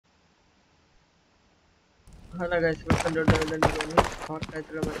Hello guys, welcome to the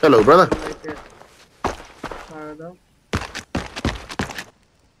Hello, brother.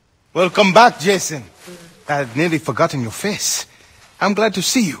 Welcome back, Jason. I had nearly forgotten your face. I'm glad to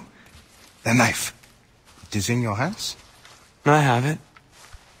see you. The knife. It is in your hands? I have it.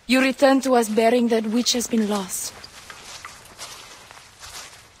 You return to us bearing that which has been lost.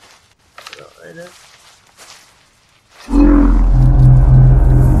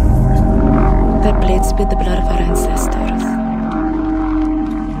 That blade spilled the blood of our ancestors.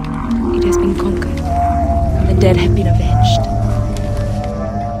 It has been conquered. The dead have been avenged.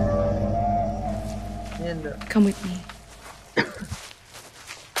 Come with me.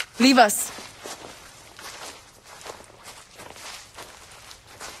 Leave us.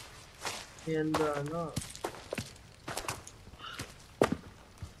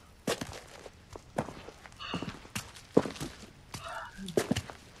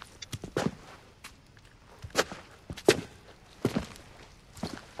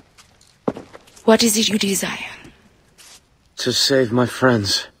 What is it you desire? To save my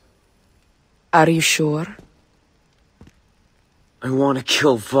friends. Are you sure? I want to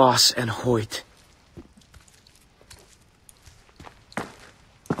kill Voss and Hoyt.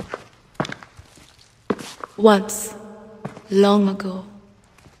 Once, long ago,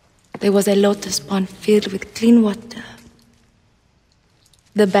 there was a lotus pond filled with clean water.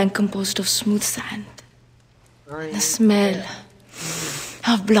 The bank composed of smooth sand. The smell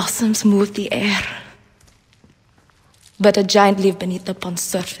of blossoms moved the air. But a giant lived beneath the pond's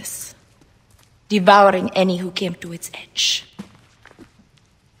surface, devouring any who came to its edge.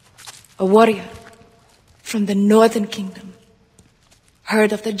 A warrior from the northern kingdom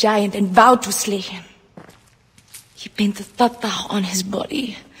heard of the giant and vowed to slay him. He painted Tata on his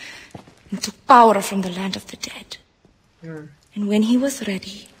body and took power from the land of the dead. And when he was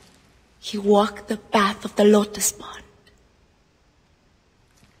ready, he walked the path of the lotus pond.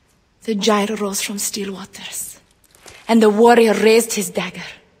 The giant rose from still waters, and the warrior raised his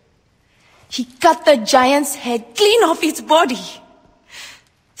dagger. He cut the giant's head clean off its body.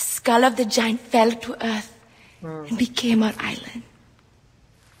 The skull of the giant fell to earth and became our island.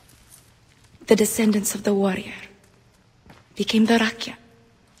 The descendants of the warrior became the Rakya,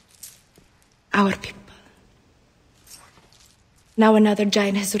 our people. Now another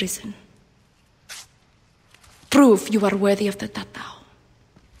giant has risen. Prove you are worthy of the Tatao.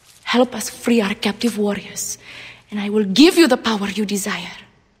 Help us free our captive warriors, and I will give you the power you desire.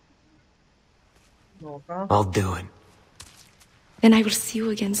 I'll do it. Then I will see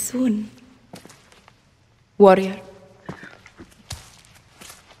you again soon, warrior.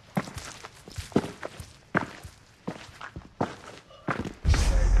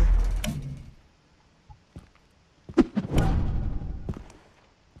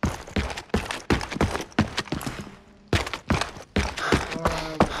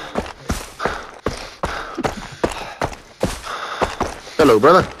 Hello,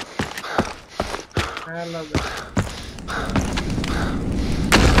 brother.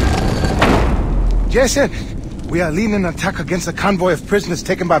 Jason, we are leading an attack against a convoy of prisoners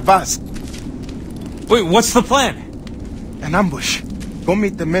taken by Voss. Wait, what's the plan? An ambush. Go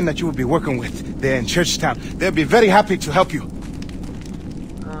meet the men that you will be working with. They're in Churchtown. They'll be very happy to help you.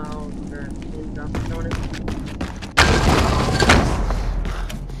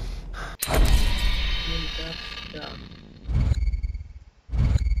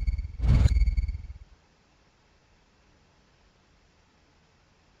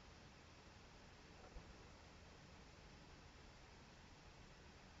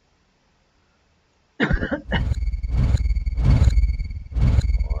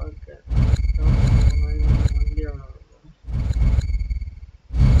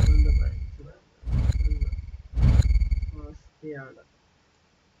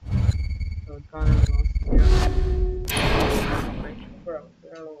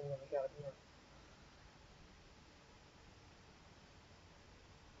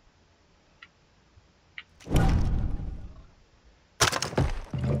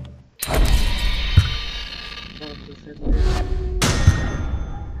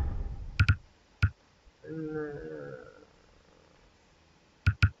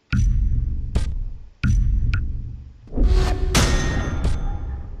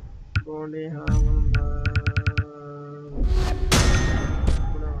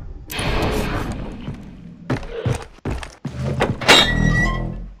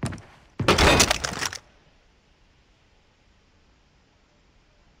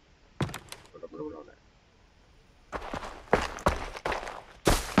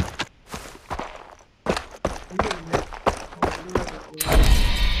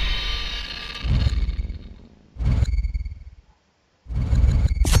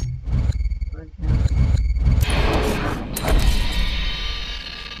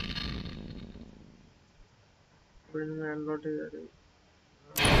 മുകളിലോട്ട് കയറി.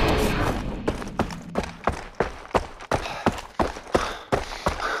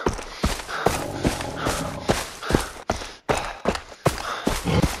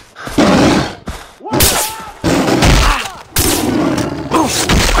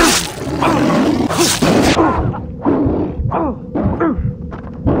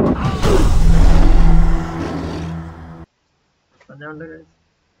 അതുകൊണ്ട്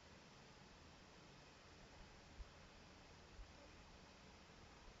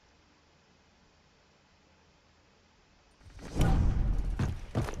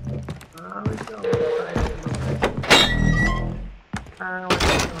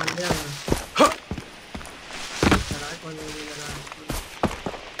guys.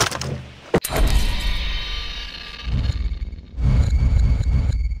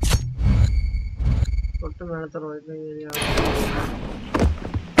 തൊട്ട് മേളത്തെ റോഡിൽ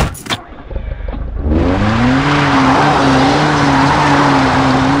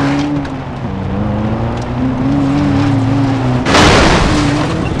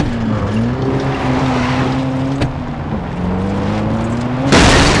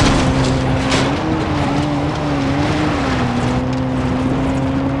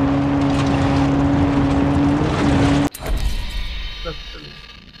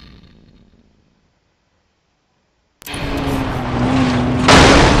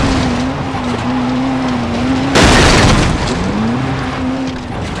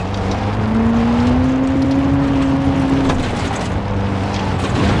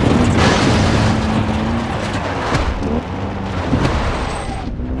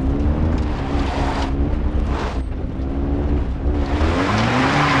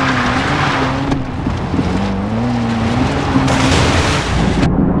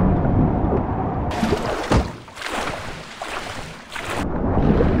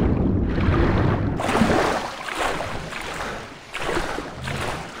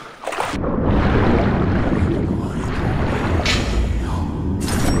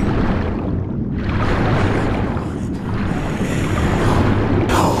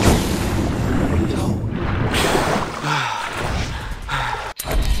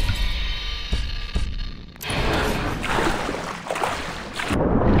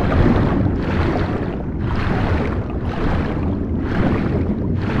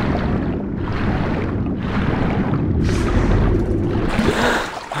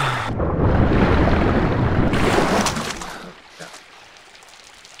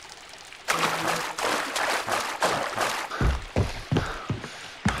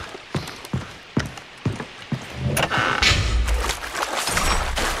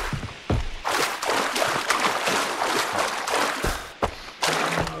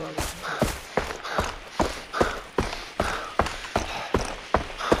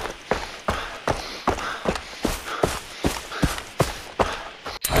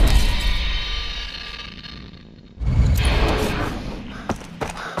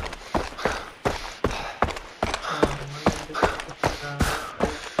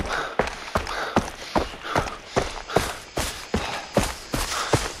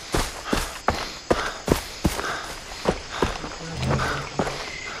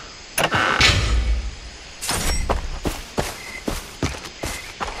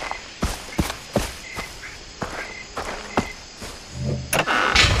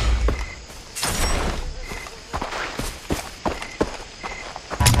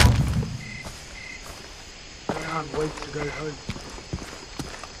wait to go home.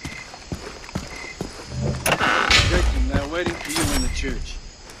 Jason, they're waiting for you in the church.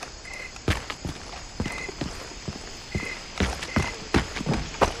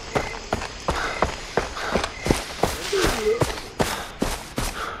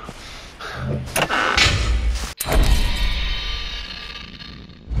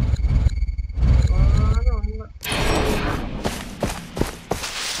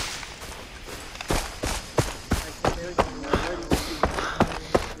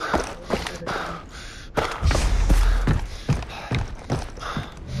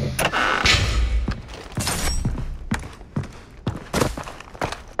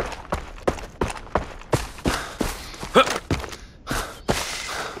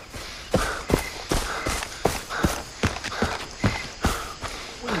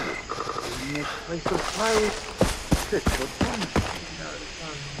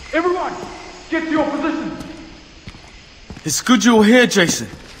 Everyone, get to your position. It's good you're here, Jason.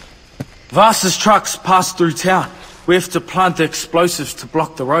 Vasa's trucks pass through town. We have to plant the explosives to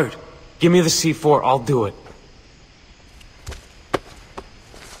block the road. Give me the C4, I'll do it.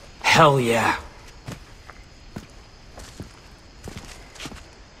 Hell yeah.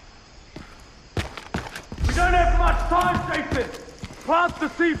 We don't have much time. plant the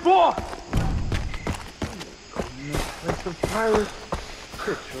C4!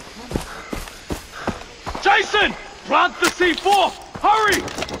 Jason! Plant the C4! Hurry!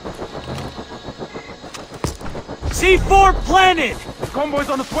 C4 planted! The convoy's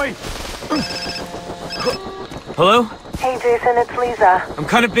on its way! Hello? Hey Jason, it's Lisa. I'm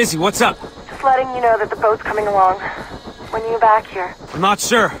kind of busy. What's up? Just letting you know that the boat's coming along. When are you back here? I'm not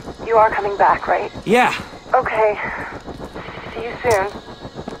sure. You are coming back, right? Yeah. Okay. See you soon.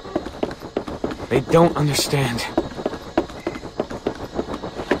 They don't understand.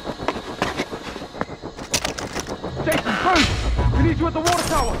 Jason, Bruce! We need you at the water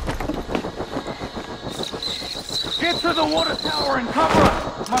tower! Get to the water tower and cover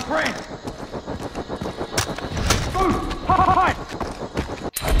us, my friend! Bruce! Hi!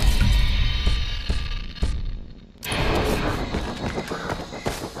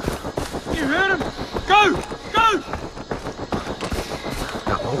 You heard him? Go! Go!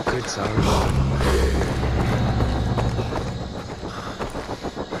 Not all good, sorry.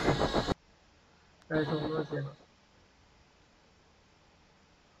 Guys, ഒന്നും ചെയ്യണം.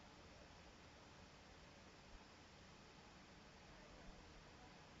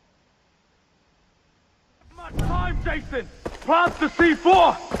 Much time, Jason! Plant the C4!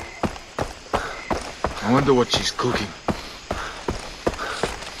 I wonder what she's cooking.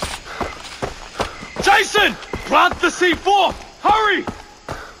 Jason! Plant the C4! Hurry!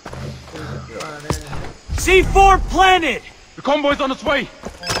 C4 planted! The convoy's on its way!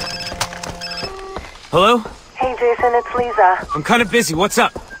 Hello? Hey Jason, it's Lisa. I'm kind of busy. What's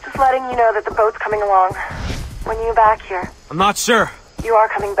up? Just letting you know that the boat's coming along. When are you back here? I'm not sure. You are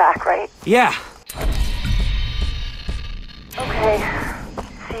coming back, right? Yeah. Okay.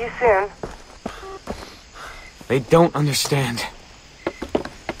 See you soon. They don't understand.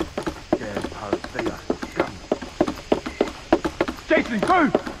 Jason, go!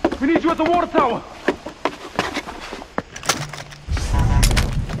 We need you at the water tower!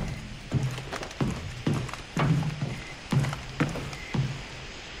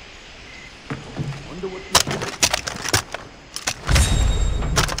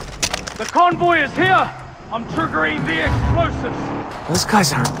 The convoy is here! I'm triggering the explosives! Those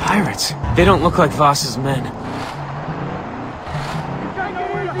guys aren't pirates. They don't look like Voss's men.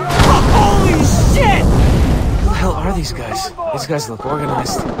 Holy shit! Who the hell are these guys? These guys look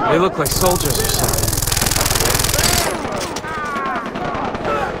organized. They look like soldiers or something.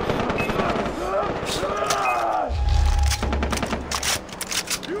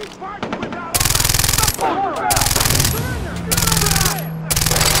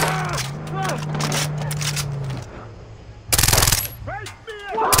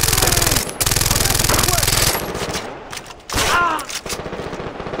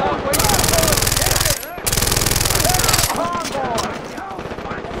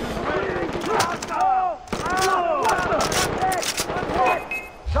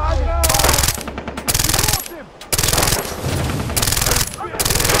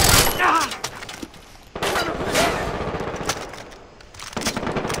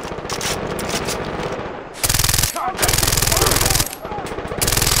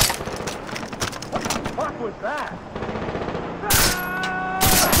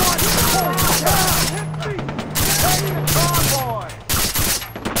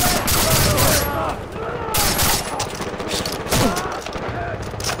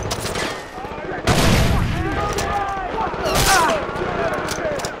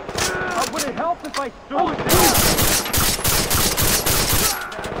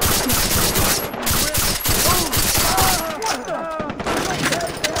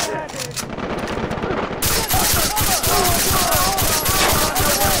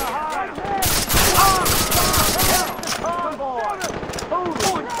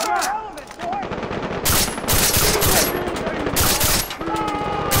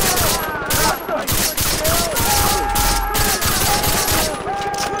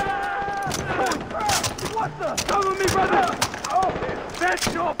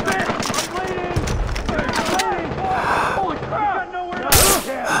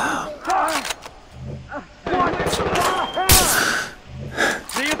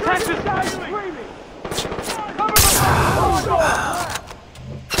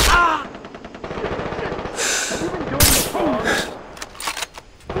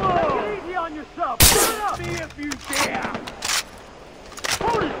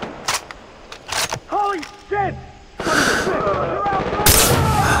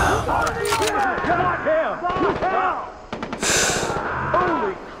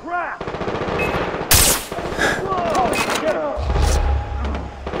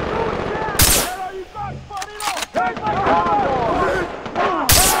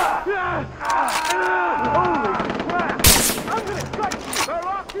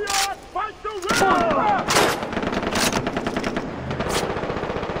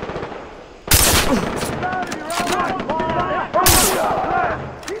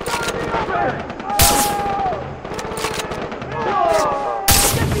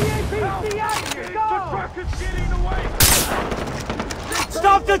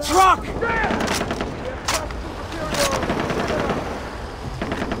 truck!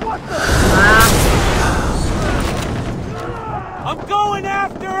 I'm going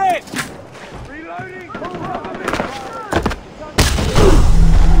after it!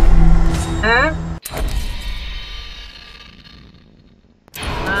 Huh?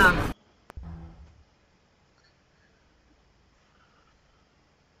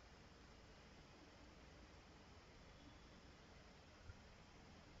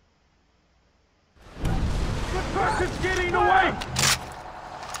 The truck is getting away!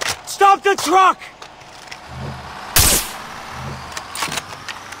 Stop the truck!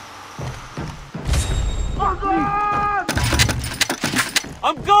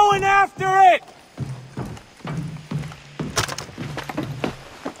 I'm going after it!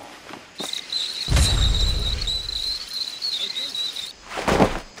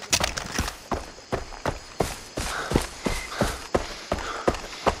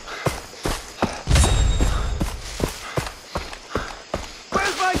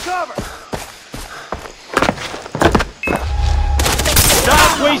 Where's my cover?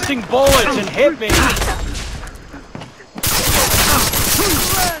 Stop wasting bullets and hit me!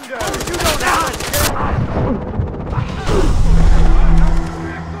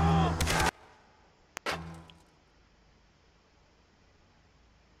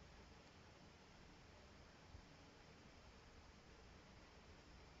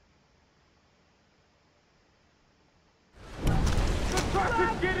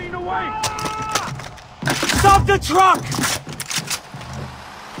 Getting away! Stop the truck!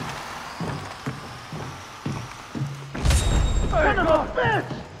 Son of a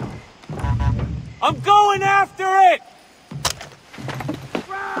bitch! I'm going after it!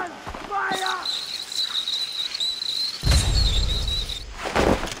 Run! Fire!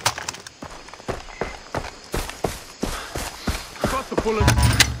 Got the bullet.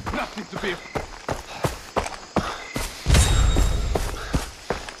 Nothing to be.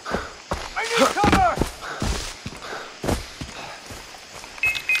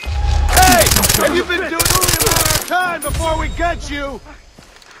 Have you been doing our time before we get you?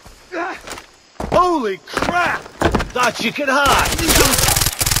 Holy crap! Thought you could hide.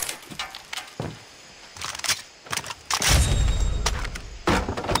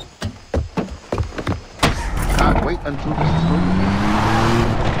 Can't wait until this is over.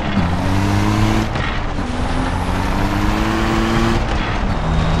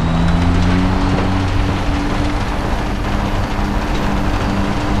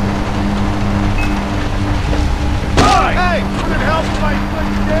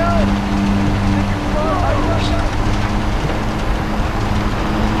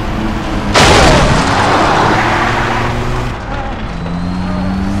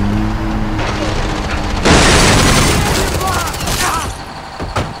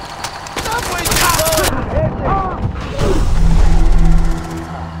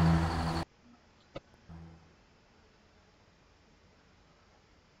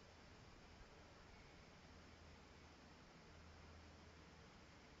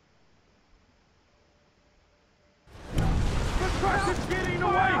 Getting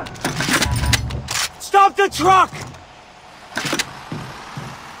away! Stop the truck!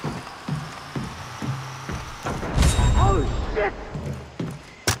 Oh shit!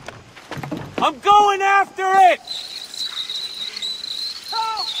 I'm going after it!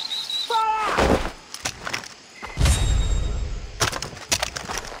 Help! Fire!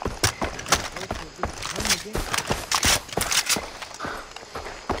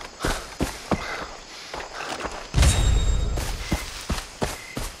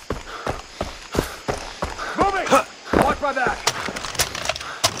 Watch my back!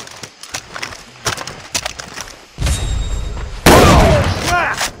 Oh,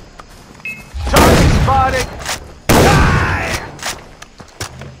 crap! Target spotted! Die!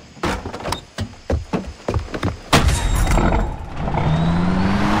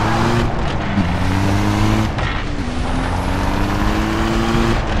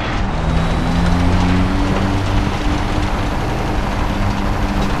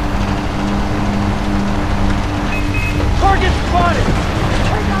 Target spotted!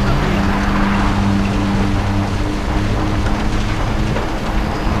 Take out the vehicle!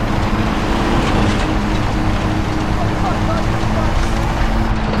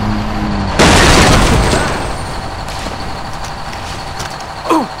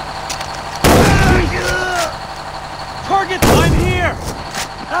 Target! I'm here!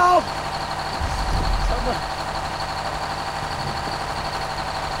 Help!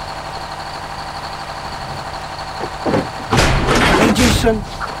 Hey, Jason,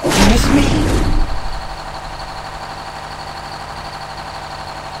 you miss me?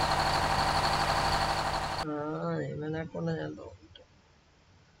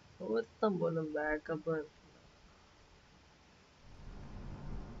 ഒരുത്തം പോലും backup.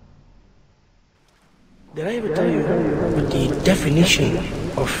 Did I ever tell you what the definition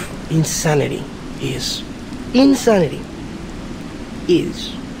of insanity is? Insanity is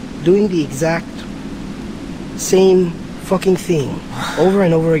doing the exact same fucking thing over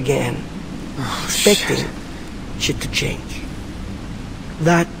and over again, expecting shit to change.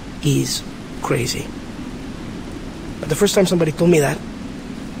 That is crazy. But the first time somebody told me that,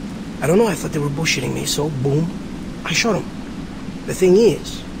 I don't know, I thought they were bullshitting me, so boom, I shot him. The thing is,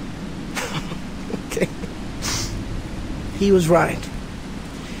 okay, he was right.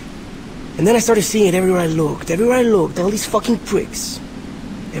 And then I started seeing it everywhere I looked, all these fucking pricks,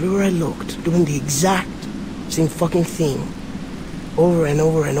 everywhere I looked, doing the exact same fucking thing, over and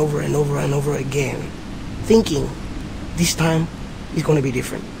over and over and over and over again, thinking, this time is going to be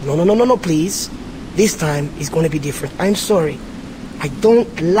different. No, please. This time is going to be different. I'm sorry. I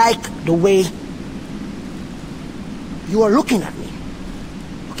don't like the way you are looking at me.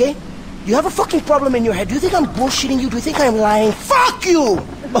 Okay? You have a fucking problem in your head. Do you think I'm bullshitting you? Do you think I'm lying? Fuck you!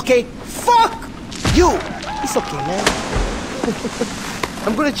 Okay? Fuck you! It's okay, man.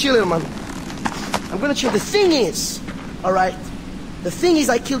 I'm gonna chill here, man. I'm gonna chill. The thing is, alright? The thing is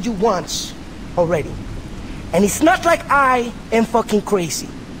I killed you once already. And it's not like I am fucking crazy.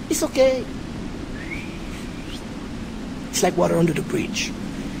 It's okay. It's like water under the bridge.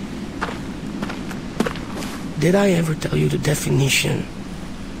 Did I ever tell you the definition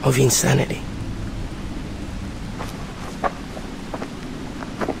of insanity?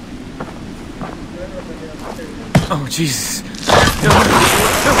 Oh, Jesus.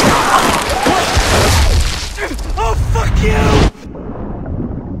 Oh, fuck you!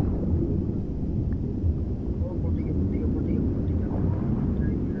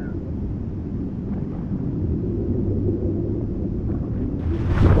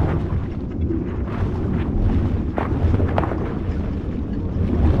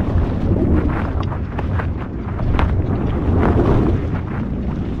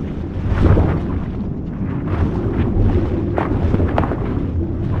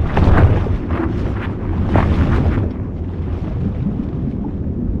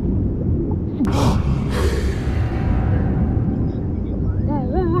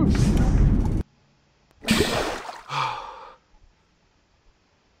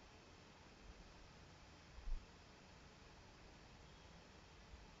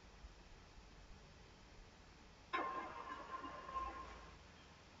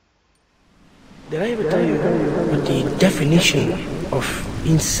 Did I ever tell you what the definition of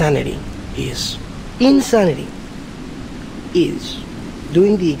insanity is? Insanity is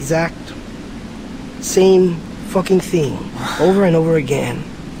doing the exact same fucking thing over and over again,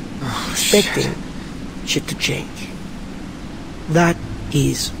 expecting shit to change. That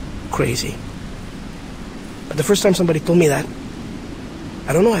is crazy. But the first time somebody told me that,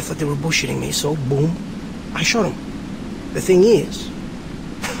 I don't know, I thought they were bullshitting me, so boom, I shot him. The thing is,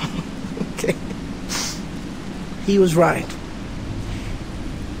 okay, he was right.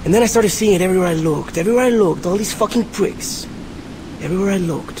 And then I started seeing it everywhere I looked, all these fucking pricks, everywhere I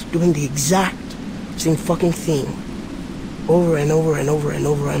looked, doing the exact same fucking thing, over and over and over and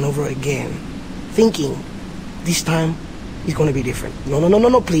over and over again, thinking, this time is going to be different.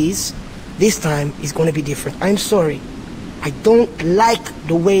 No, please. This time is going to be different. I'm sorry. I don't like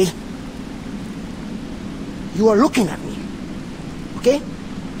the way you are looking at me. Okay?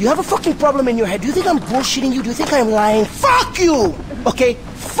 You have a fucking problem in your head. Do you think I'm bullshitting you? Do you think I'm lying? Fuck you! Okay?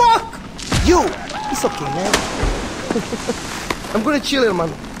 Fuck you! It's okay, man. I'm gonna chill here,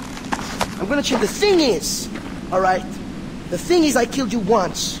 man. I'm gonna chill. The thing is, alright? The thing is I killed you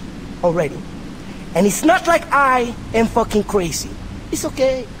once already. And it's not like I am fucking crazy. It's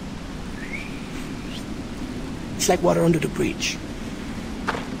okay. It's like water under the bridge.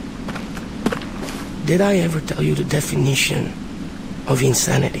 Did I ever tell you the definition of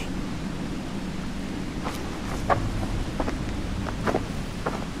insanity?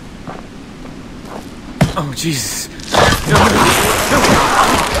 Oh, Jesus.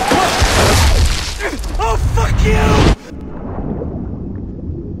 Oh, fuck you!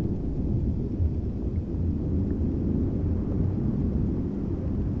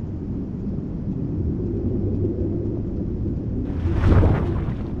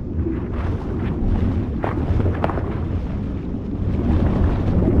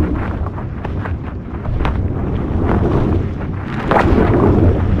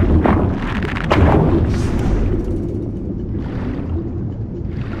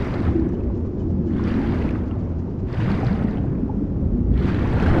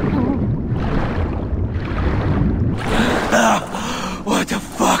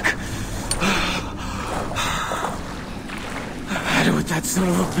 That son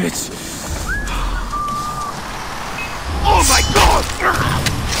of a bitch. Oh my god!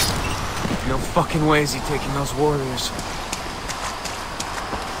 No fucking way is he taking those warriors.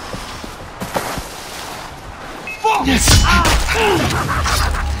 Fuck! Yes.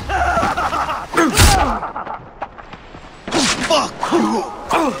 Fuck you!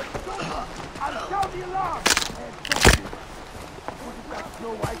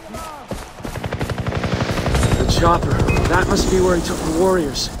 The chopper. That must be where he took the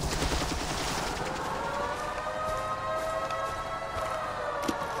warriors.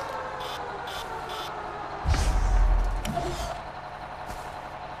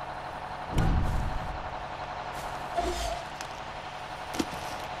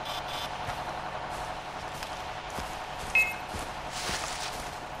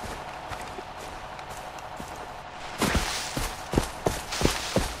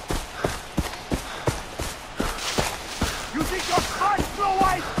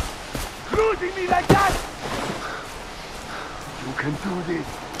 Losing me like that! You can do this.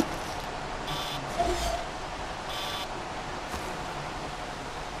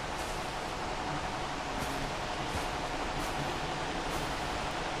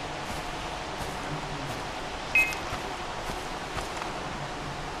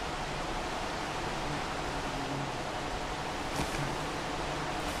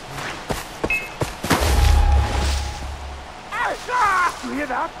 You hear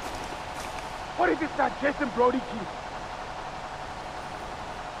that? What if it's that Jason Brody kid?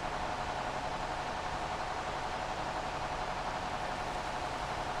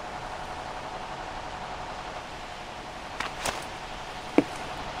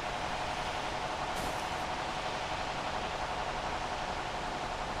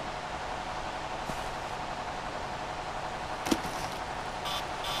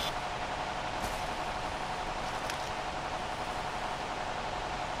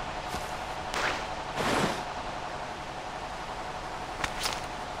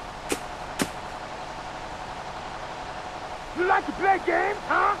 You like to play games,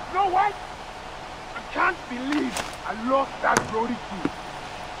 huh? Snow White? I can't believe I lost that Brody key.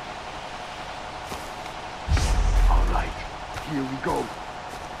 All right, here we go.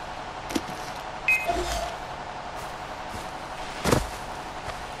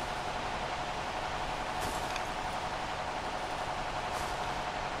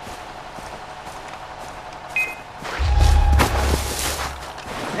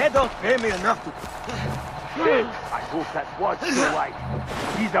 They don't pay me enough to... I hope that was Snow White.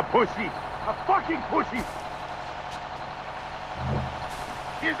 He's a pussy. A fucking pussy.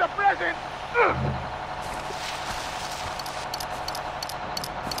 Here's a present.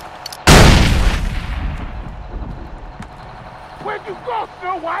 Where'd you go,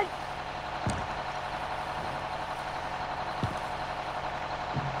 Snow White?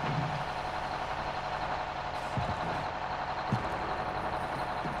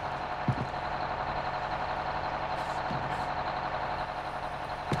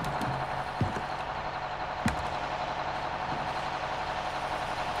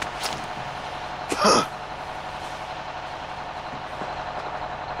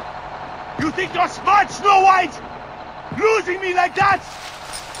 You think you're smart, Snow White? Losing me like that?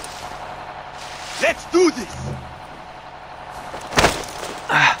 Let's do this!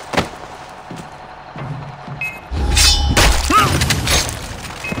 I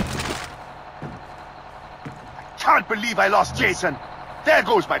can't believe I lost Jason. There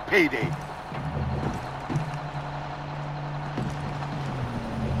goes my payday.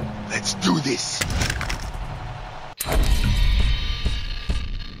 Let's do this.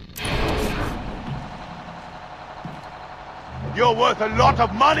 You're worth a lot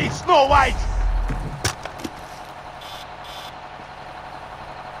of money, Snow White!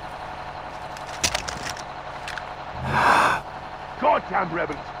 Goddamn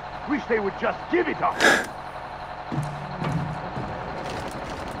rebels! Wish they would just give it up!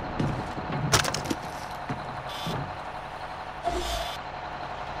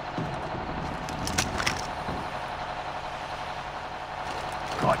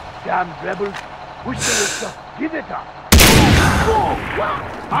 Goddamn rebels! Wish they would just give it up! Oh, wow.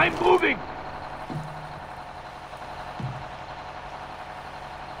 I'm moving!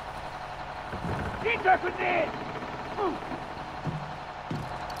 Peter grenade!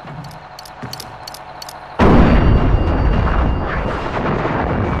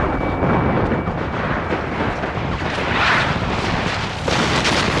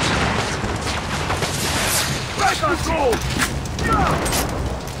 Back on goal!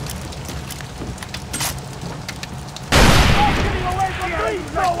 Getting away from me,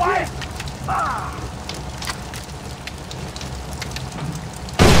 Snow White!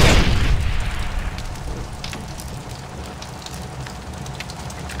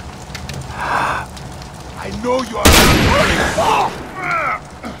 know you are...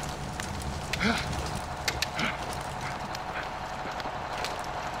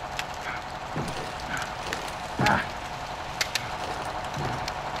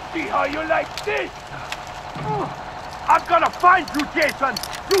 See how you like this? I'm gonna find you, Jason!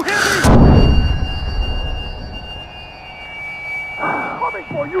 You hear me? Coming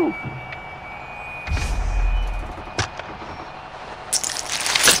for you!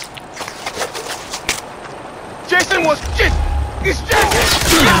 Jason was... It's Jason!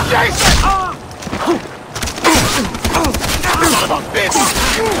 It's Jason! Son of a bitch!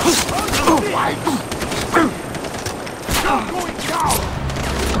 I'm going down!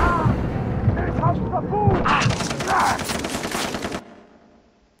 There comes the food!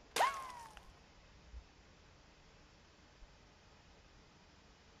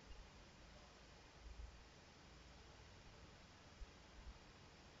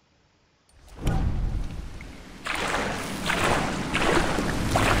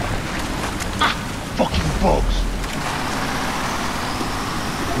 Fucking bugs!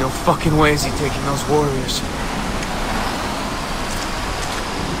 No fucking way is he taking those warriors.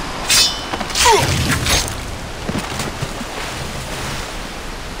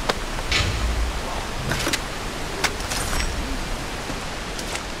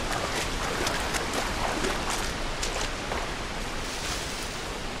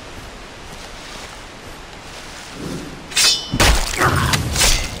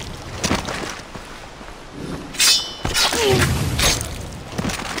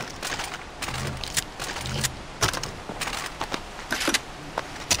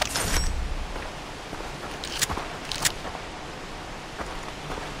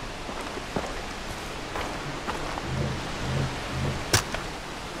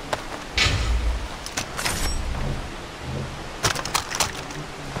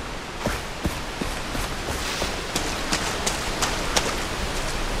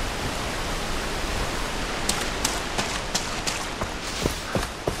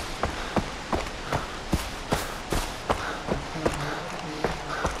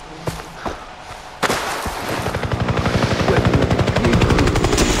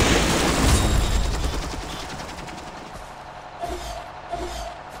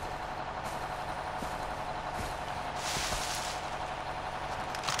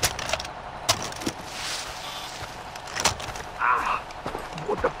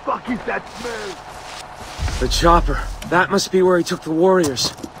 What the fuck is that smell? The chopper. That must be where he took the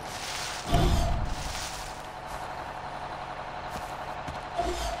warriors.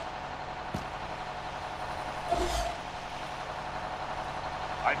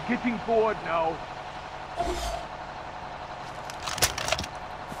 I'm getting bored now.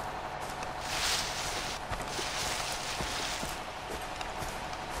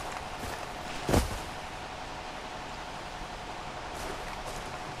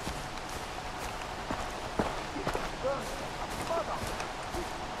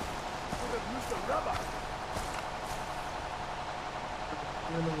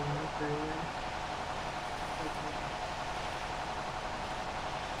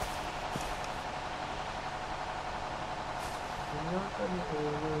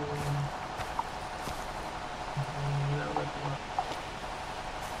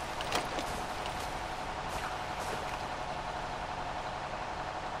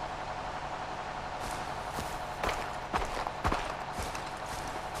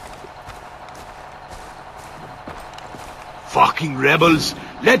 Fucking rebels!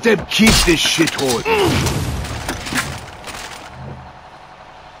 Let them keep this shithole!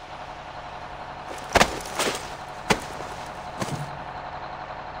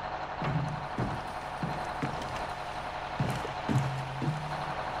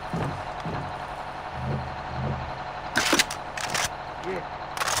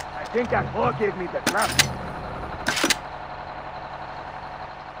 I think that whore gave me the cramp.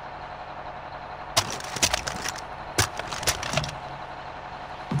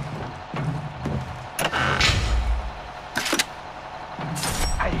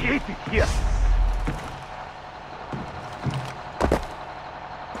 I hate it here.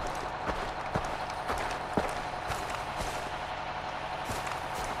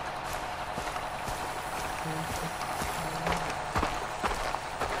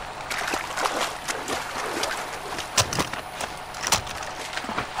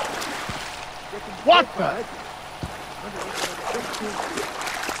 What the?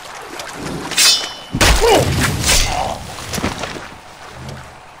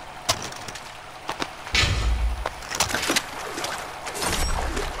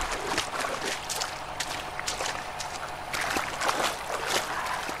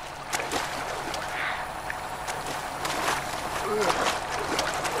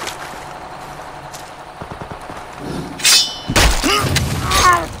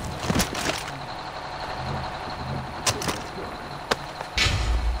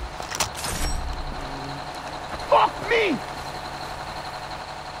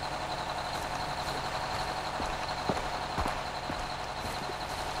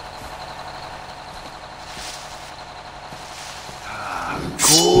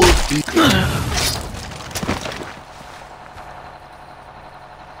 Hey!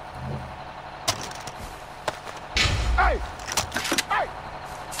 Hey!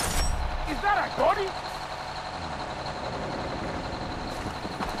 Is that a body?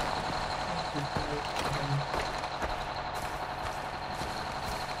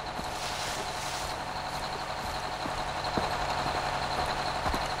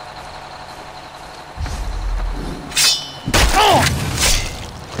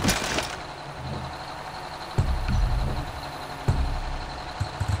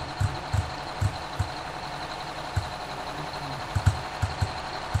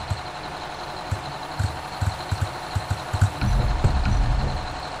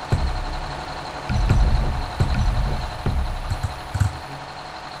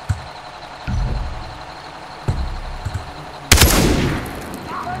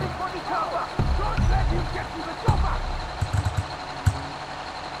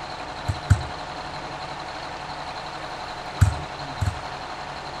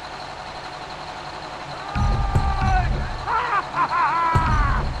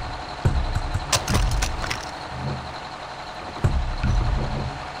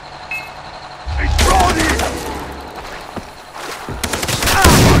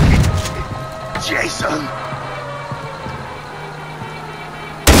 Jason!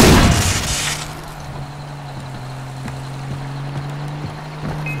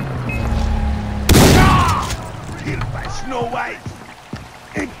 Killed by Snow White!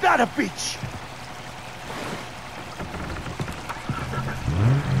 Ain't that a bitch?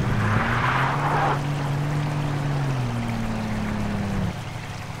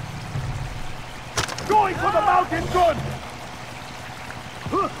 Going for the mountain gun!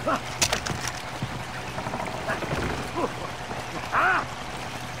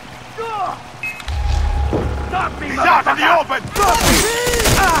 Stop me, He's out in the open!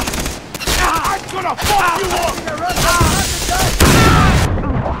 I'm gonna fuck you up!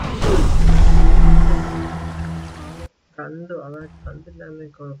 കണ്ടു അതാ കണ്ടില്ലാന്ന്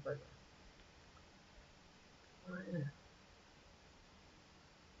കുഴപ്പമില്ല.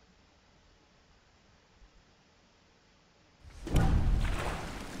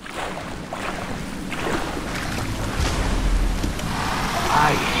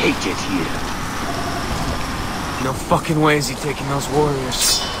 I hate it here. No fucking way is he taking those warriors.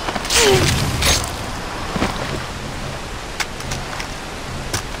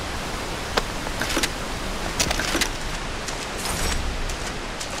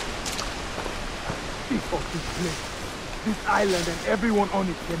 Fuck this place. This island and everyone on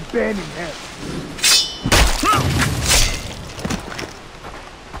it can burn in hell.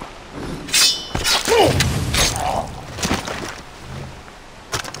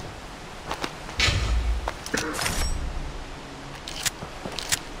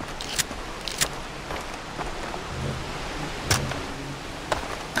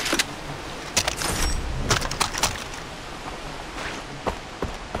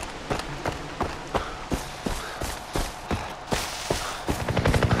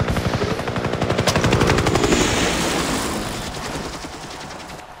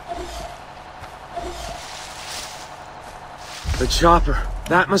 The chopper.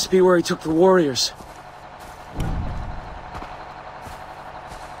 That must be where he took the warriors.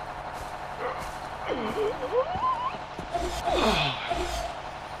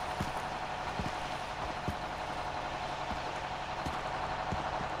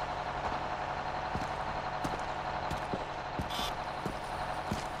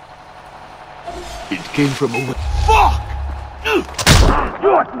 It came from over. Fuck!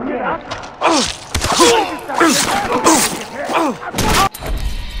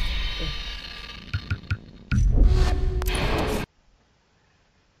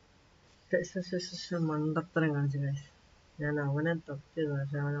 മണ്ടത്തരം കാണിച്ചു guys. ഞാൻ അവനെ തപ്പിയത്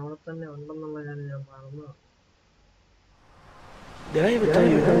പക്ഷെ അവൻ അവിടെ തന്നെ ഉണ്ടെന്നുള്ള കാര്യം ഞാൻ മറന്നു. Did I ever tell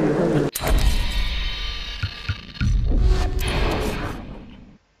you?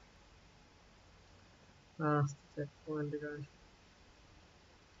 Check point guys.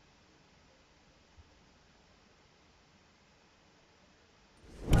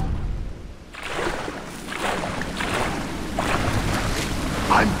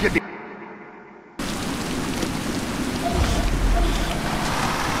 I'm getting...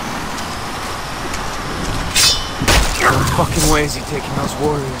 No fucking way is he taking those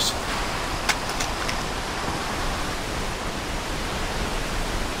warriors.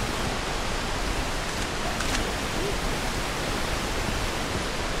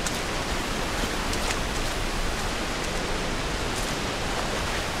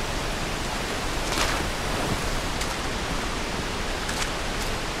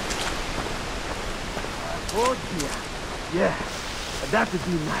 Oh dear. Yeah, that would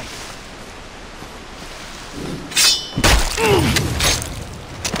be nice.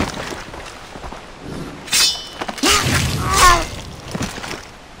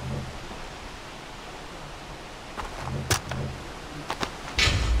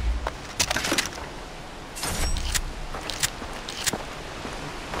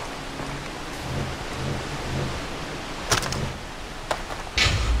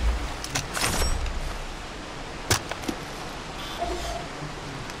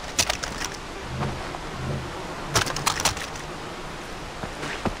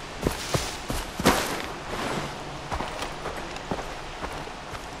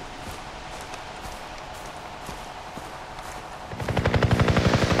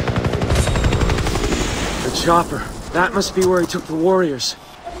 Chopper. That must be where he took the warriors.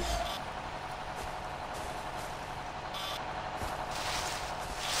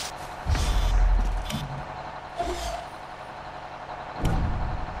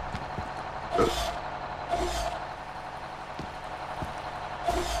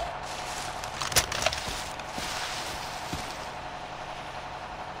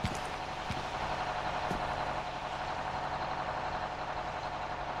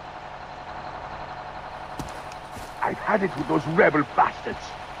 I've had it with those rebel bastards.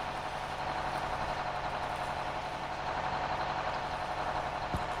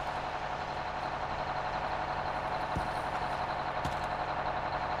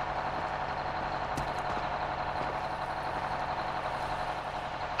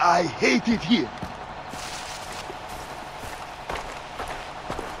 I hate it here.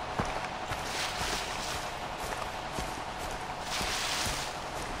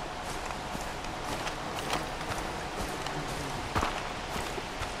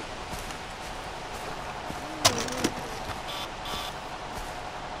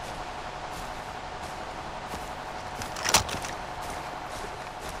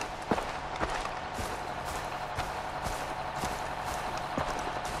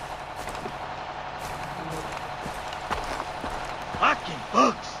 Fucking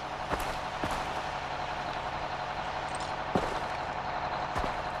bugs!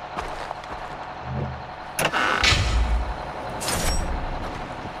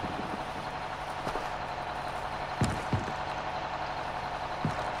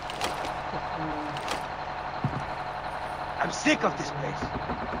 I'm sick of this place.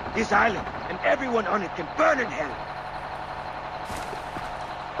 This island and everyone on it can burn in hell.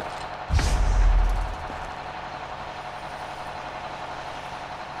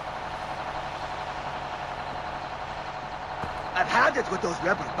 I've had it with those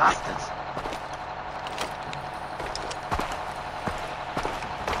rebel bastards.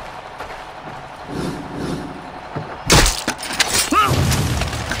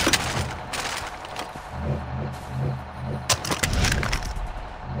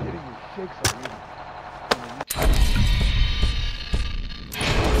 Getting me shakes already.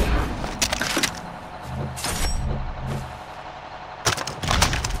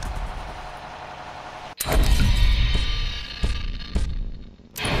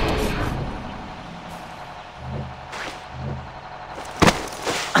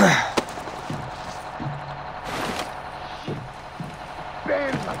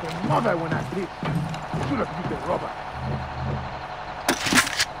 Bend like a mother when I did. Should have used a rubber.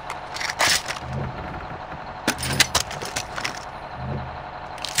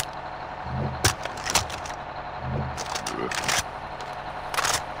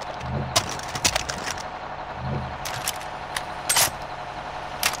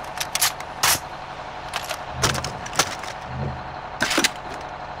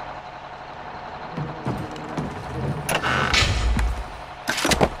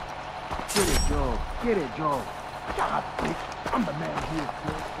 Get it, Joe. Get it, Joe. Shut up, bitch. I'm the man here.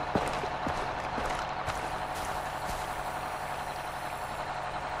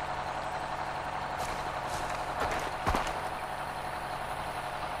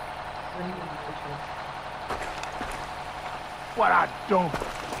 What I don't.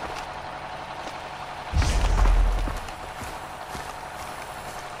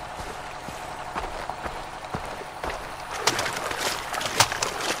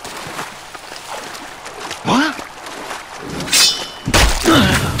 What?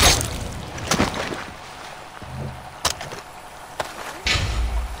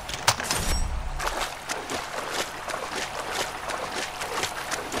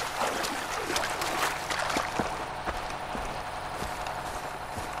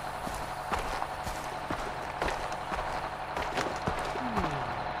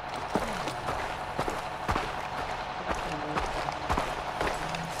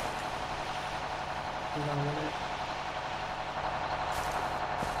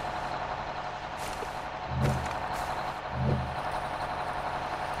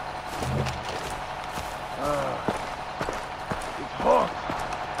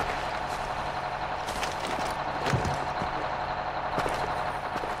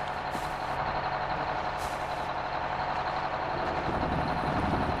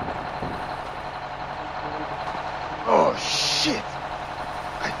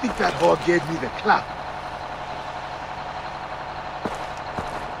 that whore gave me the clap.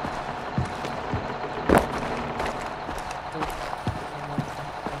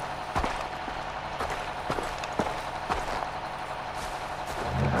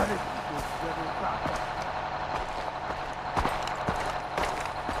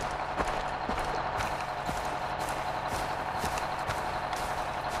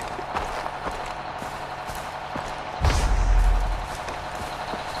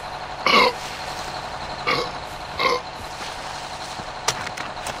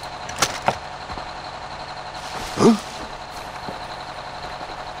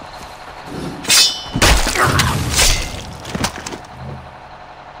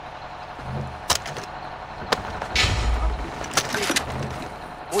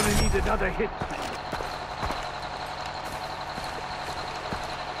 Only need another hit.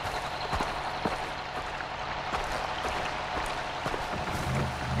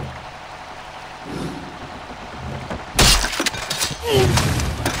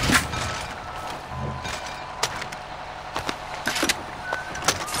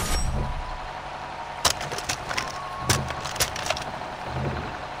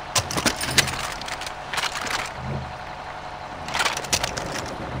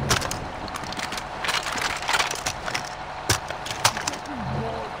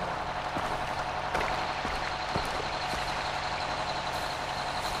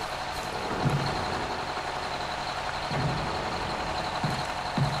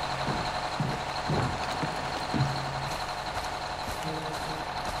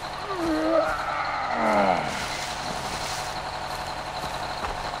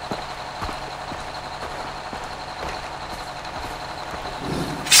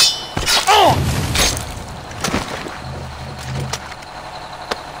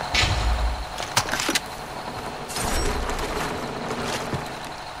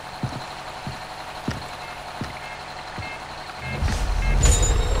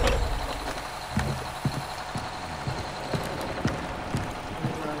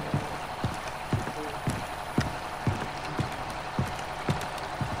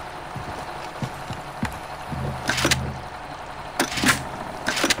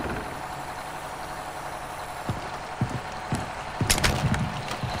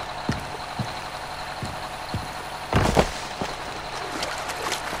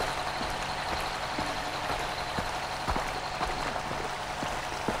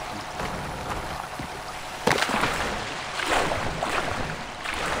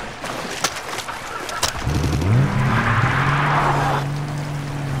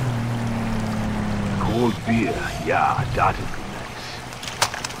 Cold beer, yeah, that'd be nice.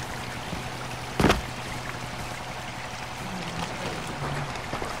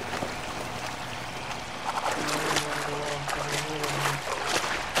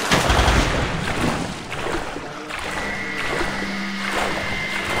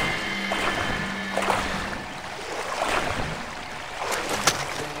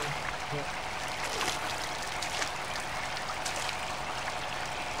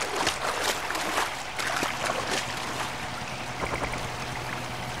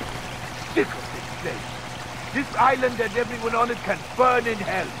 Sick of this place. This island and everyone on it can burn in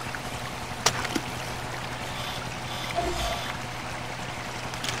hell.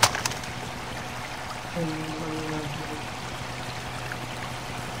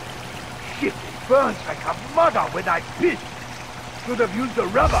 Shit, it burns like a mother when I piss. Should have used a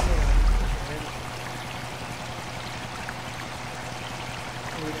rubber.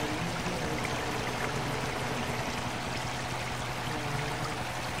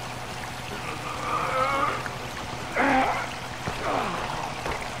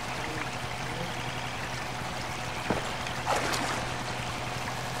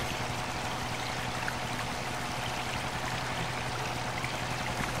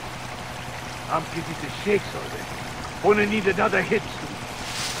 I'm getting the shakes already. Only need another hit soon.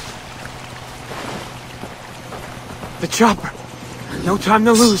 The chopper. No time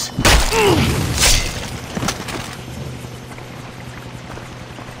to lose.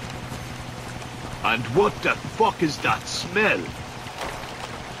 And what the fuck is that smell?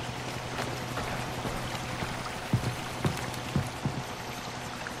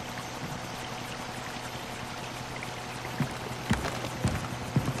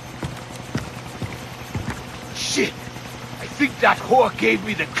 Shit! I think that whore gave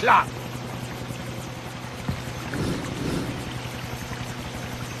me the clap.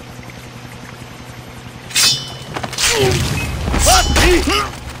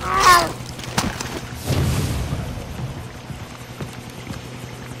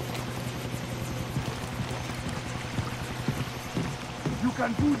 You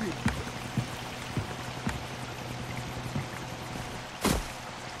can do this.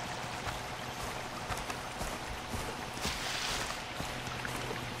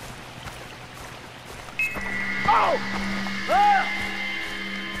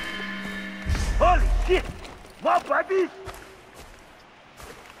 up, buddy?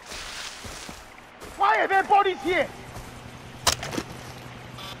 Why are there bodies here?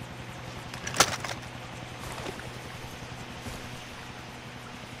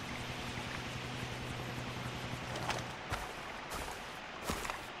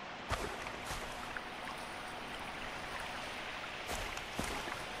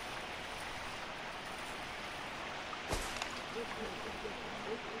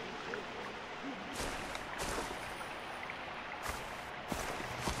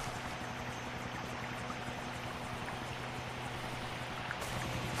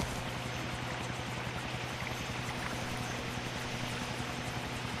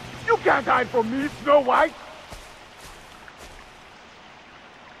 You can't hide from me, Snow White.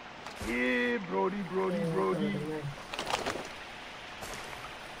 Yeah, Brody.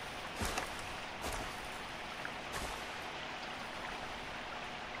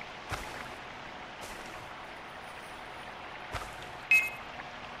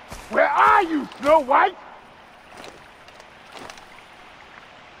 Where are you, Snow White?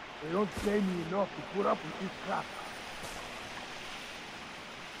 They don't pay me enough to put up with this crap.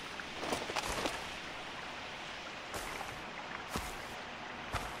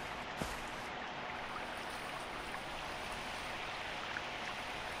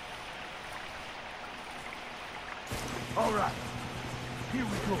 All right, here we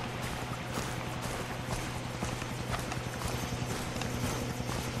go.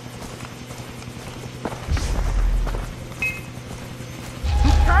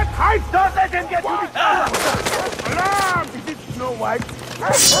 You can't hide! Don't let them get to the cover! Alarm! Is it Snow White?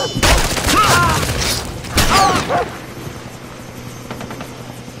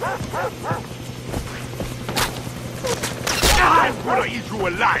 I'm gonna eat you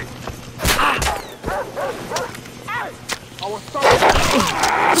alive! I was sorry.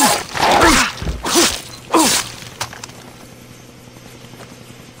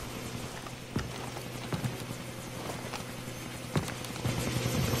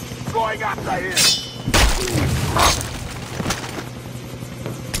 Going after him!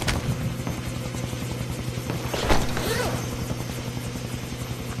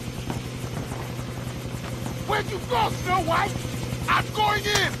 Where'd you go, Snow White? I'm going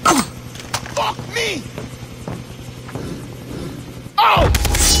in! Fuck me! Oh!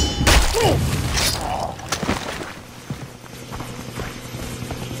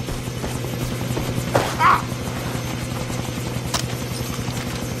 Ah!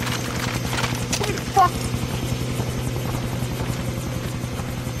 What the fuck?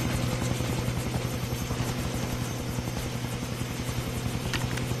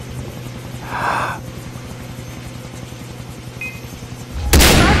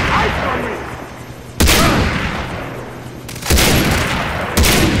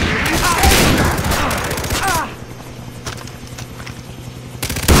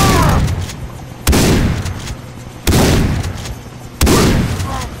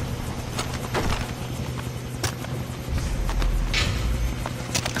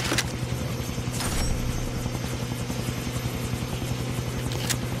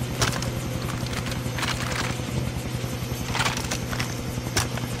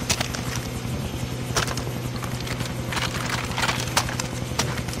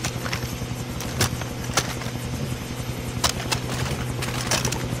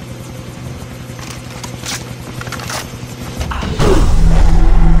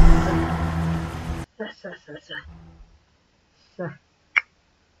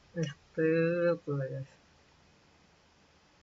 Tuh, guys.